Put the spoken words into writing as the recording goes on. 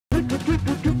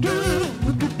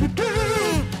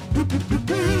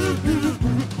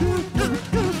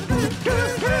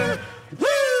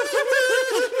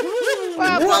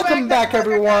Welcome back,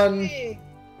 everyone.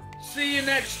 See you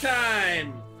next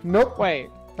time. Nope. Wait.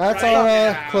 That's Right our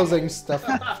now. closing stuff.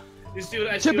 You see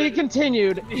what I To be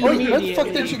continued. Wait, where the fuck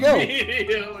did you go?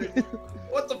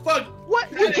 What the fuck? What?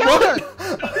 You killed her!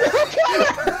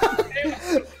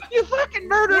 You fucking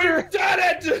murdered her! We done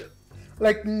it!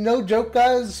 Like, no joke,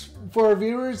 guys, for our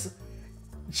viewers.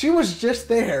 She was just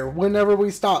there whenever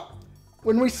we stopped.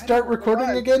 When we start recording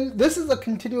again, this is a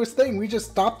continuous thing. We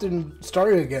just stopped and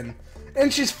started again.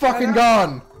 And she's fucking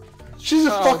gone. She's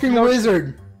a fucking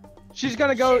wizard. She's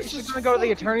gonna go. She's gonna go to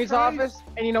the attorney's office,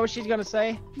 and you know what she's gonna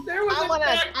say? There was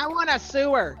I wanna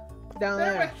sue her down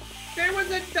there. There was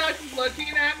a duck looking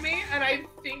at me, and I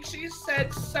think she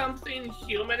said something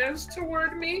humanist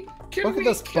toward me. Can Look at we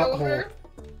this kill butthole. her?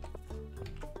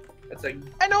 That's a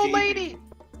An old lady.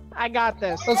 I got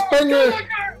this. Let's bang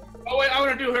her. Oh wait, I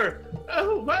want to do her.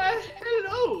 Oh, well,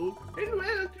 hello, and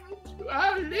welcome to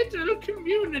our little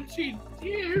community,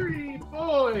 dearie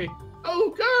boy. Oh,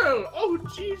 girl. Oh,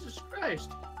 Jesus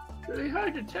Christ. It's really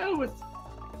hard to tell with.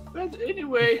 But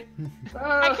anyway,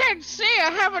 I can't see. I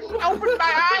haven't opened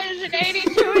my eyes in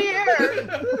 82 years.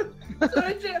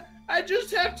 so I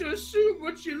just have to assume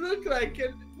what you look like,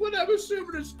 and what I'm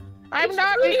assuming is. I'm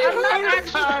not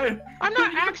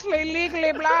actually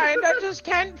legally blind. I just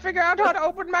can't figure out how to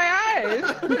open my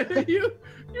eyes. you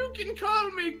can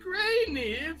call me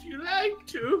Granny if you like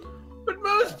to, but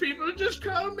most people just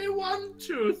call me One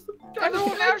Tooth.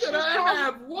 Everyone else That I calls-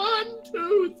 have one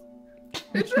tooth.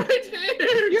 It's right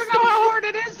here. You know how hard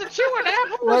it is to chew an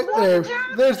apple with Right one there.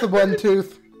 tooth? There's the one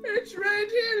tooth. It's right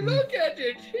here. Look at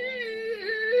it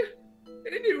here.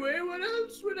 Anyway, what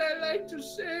else would I like to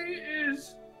say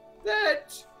is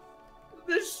that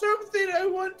there's something I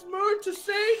want more to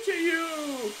say to you.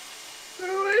 So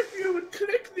if you would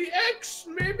click the X,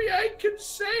 maybe I can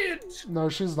say it. No,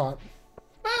 she's not.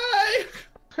 Bye.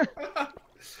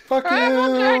 Fuck Have a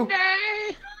you. good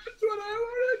day. That's what I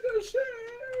wanted to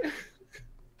say.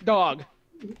 Dog.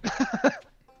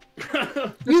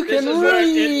 You This can is where it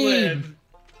read. lived.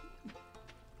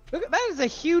 Look, that is a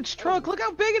huge trunk. Look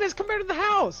how big it is compared to the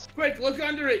house. Quick, look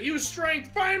under it. Use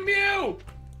strength. Find Mew.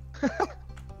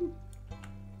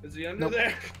 Is he under Nope.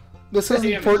 there? This isn't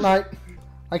Damn. Fortnite.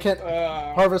 I can't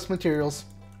harvest materials.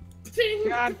 Ting,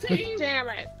 God ting. damn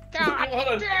it. Hold God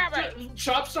on. damn it.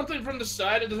 Chop something from the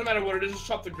side. It doesn't matter what it is. Just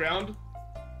chop the ground.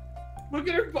 Look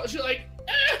at her. She's like.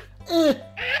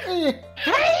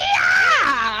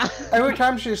 Hey-ya! Every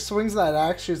time she swings that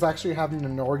axe, she's actually having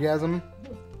an orgasm.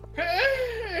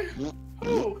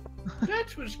 Oh,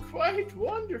 that was quite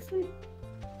wonderful.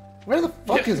 Where the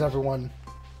fuck is everyone?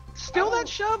 Still that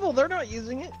shovel. They're not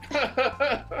using it.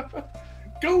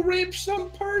 Go rape some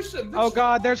person. Oh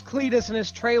god, there's Cletus in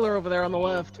his trailer over there on the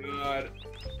left. God.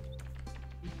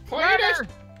 Murder!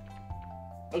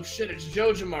 Oh shit, it's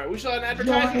Jojamar. We saw an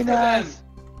advertisement Join for them. us.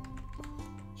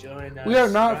 Join us. We are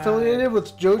not right. affiliated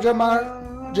with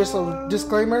Jojamar. Just a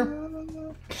disclaimer.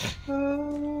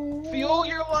 Fuel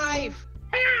your life.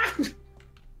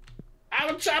 I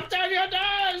will chop down your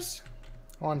nose.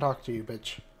 I want to talk to you,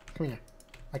 bitch. Come here.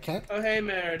 I can't? Oh hey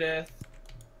Meredith.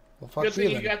 Well, fuck Good thing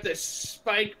you then. got this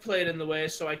spike plate in the way,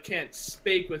 so I can't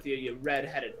speak with you, you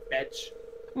red-headed bitch.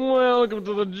 Welcome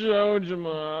to the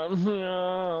Jojama.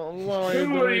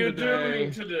 Who are you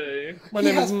doing today? My He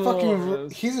name has is fucking.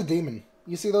 Mars. He's a demon.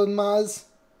 You see those Maz?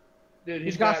 Dude,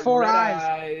 He's got 4 red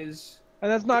eyes. And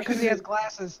that's not because he has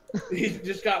glasses. He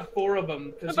just got 4 of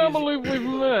them. I don't believe we've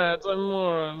met. I'm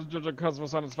Mars, just a customer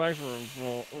satisfaction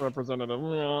representative.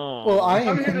 Well, I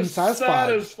am I'm here to satisfied.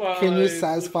 satisfy Can you the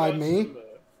satisfy me? customer.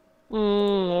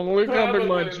 Look how big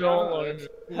my Probably jawline.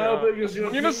 not. How big is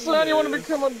your You decide you want to penis?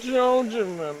 become a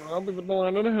Jojan, and I'll be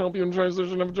delighted to help you in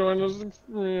transition of join this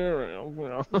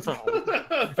experience.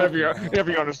 if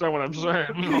you understand what I'm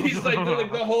saying. He's like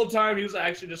the whole time he was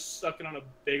actually just sucking on a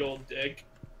big old dick.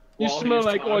 You while he smell was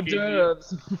like hors talking.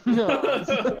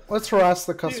 d'oeuvres. Let's harass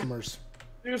the customers.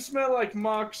 You smell like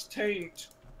Mock's taint.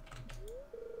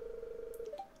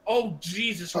 Oh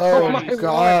Jesus Oh my Christ!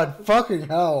 god, fucking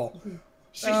hell.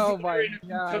 She's Oh my wearing a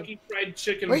God. Kentucky Fried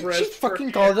Chicken Wait, breast. she for fucking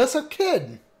hair. called us a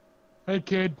kid. Hey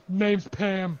kid, name's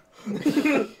Pam.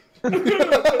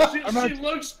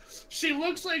 She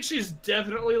looks like she's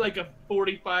definitely like a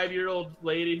 45-year-old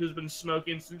lady who's been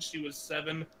smoking since she was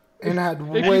 7. And had And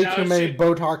way now too many she-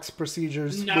 Botox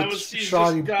procedures now with she's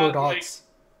shoddy just got, Botox.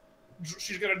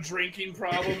 She's got a drinking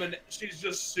problem and she's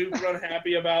just super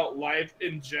unhappy about life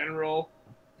in general.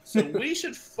 So we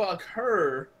should fuck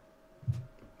her.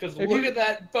 Because look at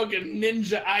that fucking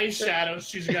ninja eyeshadow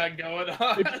she's got going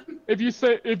on. If you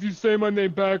say my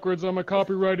name backwards, I'm a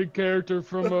copyrighted character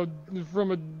from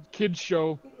a kids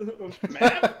show.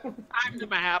 Map? I'm the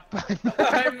map.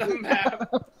 I'm the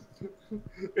map.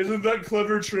 Isn't that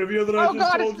clever trivia that I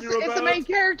just told you about? It's the main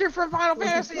character from Final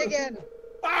Fantasy again.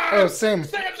 Oh, Sam.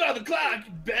 Sam's on the clock.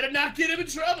 You better not get him in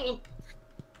trouble.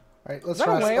 Alright, let's No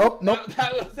try. way. Oh, nope.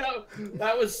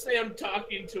 That was Sam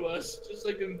talking to us, just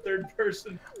like in third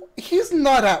person. He's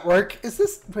not at work. Is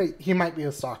this... Wait, he might be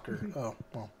a stalker. Oh,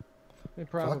 well.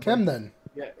 Fuck him then.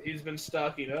 Yeah, he's been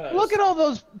stalking us. Look at all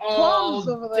those plums All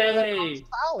over there. day.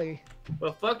 Sally.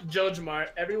 Well, fuck Jojamar.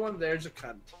 Everyone there's a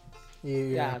cunt.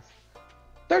 Yeah.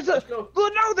 There's a Let's go.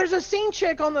 no. There's a scene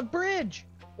chick on the bridge.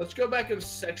 Let's go back and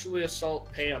sexually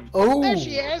assault Pam. Oh, There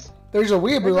she is. there's a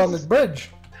weeaboo on this bridge.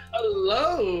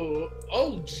 Hello.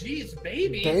 Oh, jeez,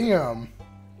 baby. Damn.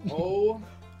 Oh,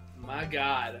 my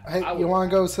God. Hey, you want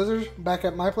to go scissors back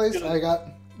at my place? I got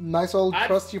nice old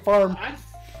trusty farm.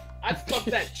 I'd fuck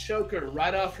that choker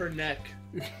right off her neck.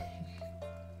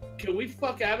 Can we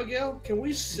fuck Abigail? Can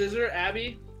we scissor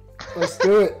Abby? Let's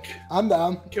do it. I'm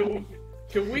down. Can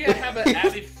we have an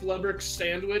Abby Flubberk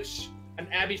sandwich? An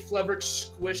Abby Flubberk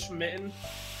squish mitten?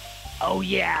 Oh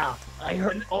yeah, I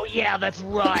heard. Oh yeah, that's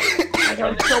right. I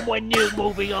heard someone new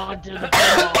moving on to the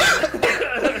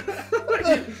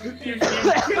phone. you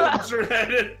killed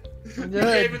Dread. You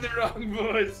gave it the wrong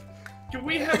voice. Can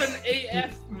we have an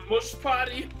AF mush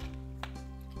party?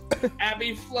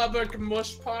 Abby Flubberk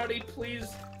mush party, please.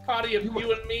 Party of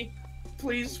you and me,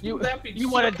 please. You That'd be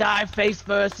want to die face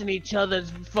first in each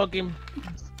other's fucking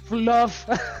fluff?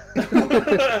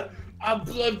 Our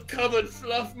blood-covered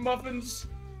fluff muffins.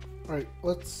 Alright,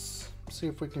 let's see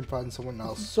if we can find someone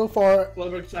else. So far,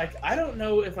 Flubberk's like, I don't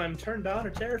know if I'm turned on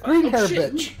or terrified. green Oh, hair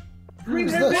shit. bitch. Green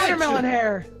Who's hair this? bitch. Watermelon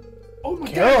hair. Oh my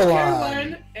Caroline. God,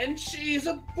 Caroline, and she's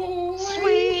a boy.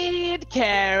 Sweet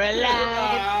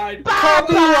Caroline.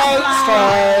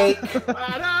 Copyright strike.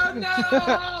 I don't know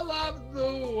all of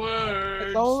the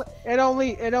words. It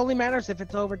only matters if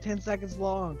it's over 10 seconds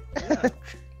long. Yeah.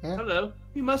 Hello,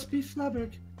 you must be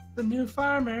Flubberk, the new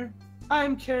farmer.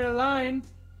 I'm Caroline.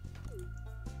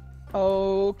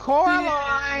 Oh,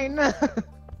 Coraline.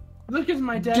 Look at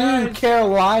my dad. Do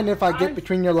Caroline if I get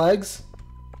between your legs?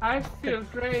 I feel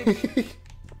great.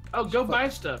 Oh, go buy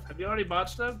stuff. Have you already bought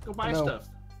stuff? Go buy No. stuff.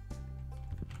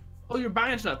 Oh, you're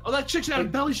buying stuff. Oh, that chick's got a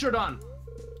belly shirt on.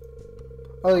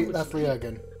 Oh, that's Leah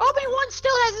again. Obi-Wan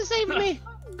still hasn't saved me.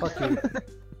 Fuck you.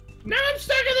 Now I'm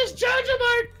stuck in this JoJo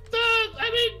Mart,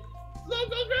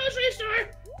 local grocery store.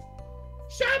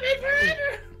 Shopping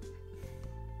forever.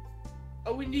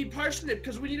 Oh, we need parsnip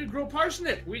because we need to grow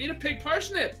parsnip. We need a pig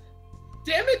parsnip.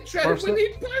 Damn it, Treader, Parsnip? we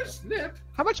need parsnip.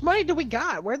 How much money do we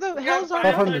got? Where the We hell's got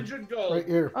our... 500 gold. Right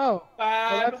here. Oh,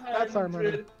 that's our 500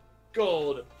 money.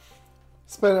 gold.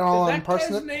 Spend it all Is on that guy's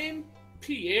parsnip. name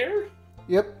Pierre?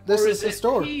 Yep, this or is the it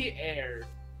store. Pierre?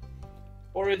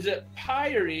 Or is it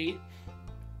Pyrie?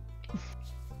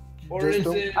 Or Just is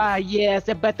don't- it Yes,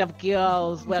 a bit of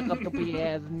girls. Welcome to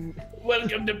PS.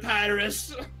 Welcome to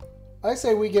Pyrus? I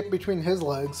say we get between his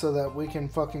legs so that we can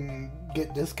fucking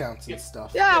get discounts and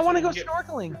stuff. yeah, I Yes, want to we go can get-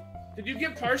 snorkeling. Did you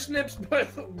get parsnips? But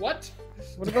what?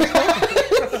 Wanna go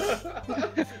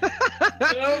snorkeling?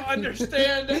 I don't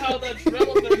understand how that's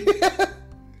relevant.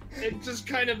 It just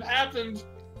kind of happened.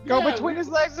 Go Yeah, between his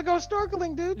legs to go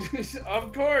snorkeling, dude.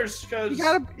 Of course, because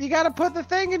You gotta put the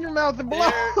thing in your mouth and blow.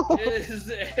 there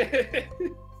is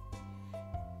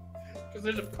because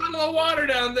there's a puddle of water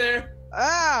down there.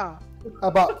 Ah. I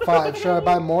bought 5. Should I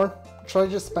buy more? Should I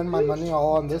just spend my money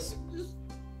all on this?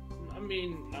 I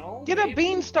mean, no. Get a maybe.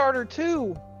 bean starter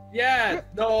too. Yeah,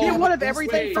 no. Get one of wait.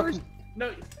 everything first.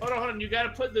 No, hold on. You gotta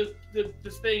put this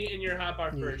thing in your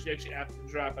hotbar first. You actually have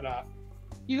to drop it off.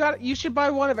 You should buy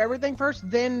one of everything first,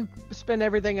 then spend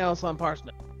everything else on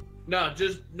parsnip. No,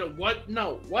 what?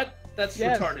 No, what? That's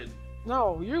Yes. retarded.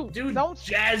 No, you Dude, don't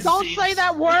jazz don't seeds. say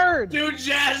that word. Dude,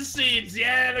 jazz seeds.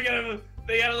 Yeah, they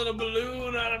got a little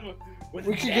balloon on them. With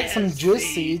We could get some jizz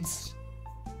seeds.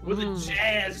 With the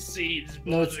jazz seeds.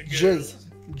 No, it's boys and girls. jizz.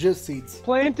 Jizz seeds.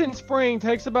 Plant in spring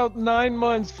takes about 9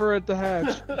 months for it to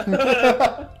hatch.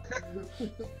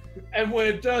 And when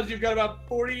it does, you've got about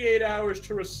 48 hours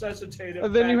to resuscitate it.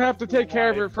 And then you back have to take care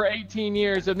of life. it for 18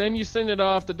 years, and then you send it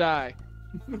off to die.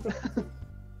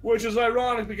 Which is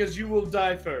ironic because you will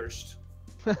die first.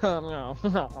 No.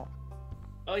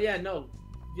 Oh yeah, no.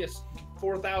 Yes,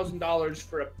 $4,000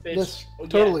 for a fish. Yes, Oh, yeah.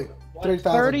 totally. What?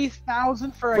 30,000.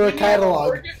 30,000 for For a a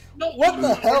catalog. What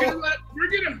the hell?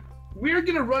 We're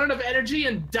gonna run out of energy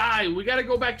and die. We gotta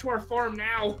go back to our farm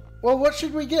now. Well, what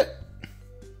should we get?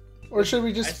 Or should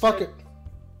we just I fuck said- it?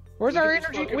 Where's We our can just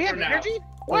energy? fuck it We for have now. energy?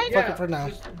 What? Fuck it for now.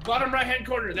 Just bottom right-hand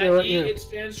corner. That Yeah, right E, here. it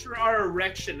stands for our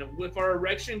erection. If our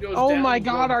erection goes Oh down, my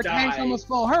God, we'll our tank's die. almost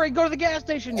full. Hurry, go to the gas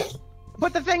station.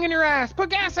 Put the thing in your ass.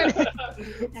 Put gas in it.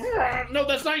 No,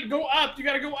 that's not. Go up. You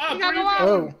gotta go up. You gotta Where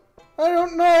go you up. Oh, I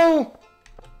don't know.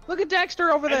 Look at Dexter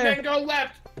over And there. then go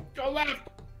left. Go left.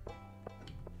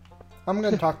 I'm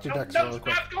gonna talk to No, Dexter no, real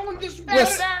quick. stop going this way. Yes.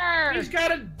 He's Dexter!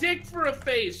 got a dick for a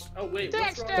face. Oh wait,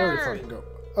 what's Dexter! wrong? There we fucking go.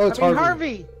 Oh, it's I mean,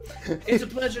 Harvey. Harvey. It's a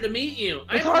pleasure to meet you.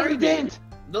 It's I'm Harvey Dent.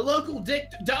 the local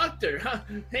dick doctor.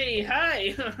 Hey,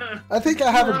 hi. I think I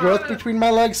have a growth between my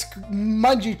legs.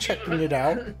 Mind you checking it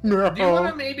out. Do you want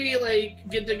to maybe like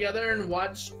get together and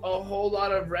watch a whole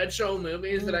lot of retro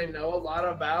movies that I know a lot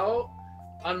about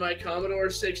on my Commodore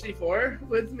 64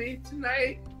 with me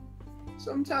tonight?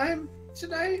 Sometime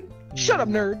tonight? Shut up,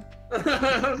 nerd.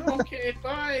 Okay,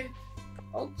 fine.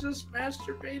 I'll just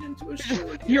masturbate into a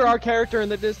shoe. You're our character in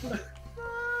the distance.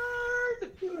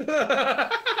 Fucking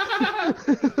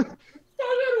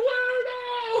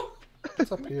weirdo!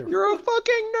 What's up here? You're a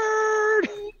fucking nerd.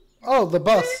 Oh, the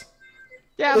bus.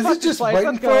 Yeah, Is fuck it this just place.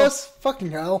 waiting Let's for go. us?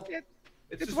 Fucking hell.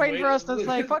 It's just waiting for us to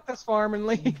say, fuck this farm and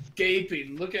leave.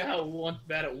 Gaping. Look at how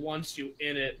bad it wants you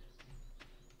in it.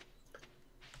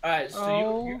 Alright, so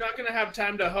Oh. you're not gonna have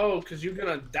time to hoe because you're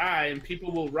gonna die and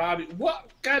people will rob you. What?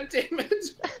 God damn it!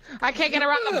 I can't get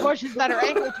around the bushes that are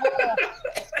ankle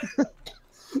tall.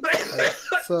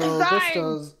 So this Dying.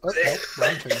 does. Oh,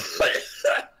 wrong thing.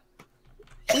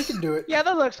 We can do it. Yeah,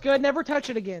 that looks good. Never touch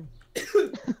it again.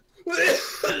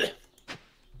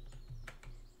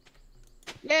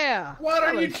 Yeah. What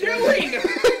are that you looks good.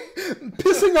 doing?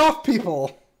 Pissing off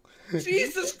people.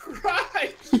 Jesus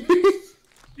Christ!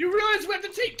 You realize we have to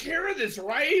take care of this,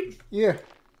 right? Yeah. What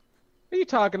are you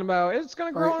talking about? It's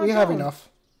gonna grow Alright, on we its have own. enough.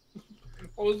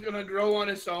 Oh, it's gonna grow on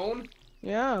its own?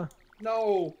 Yeah.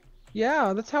 No.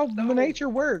 Yeah, that's how No. nature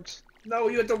works. No,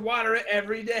 you have to water it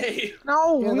every day.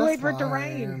 No, Yeah, we that's wait for it to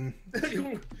rain.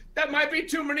 fine. That might be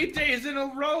too many days in a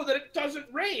row that it doesn't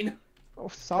rain. Oh,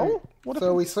 so? What if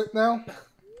So we sleep now?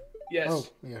 Yes. Oh,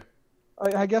 yeah.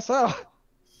 I guess so.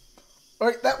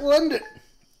 Alright, that will end it.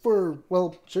 For,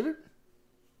 well, should it?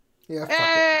 Yeah, fuck it.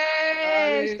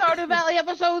 Hey! Stardew Valley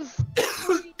episodes!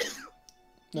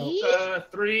 No.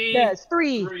 3. Yes,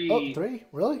 3. 3. Oh, 3?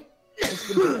 Really?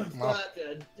 That's good. Wow. Fuck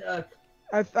a duck.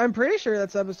 I'm pretty sure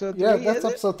that's episode 3. Yeah, that's is it?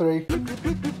 episode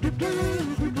 3.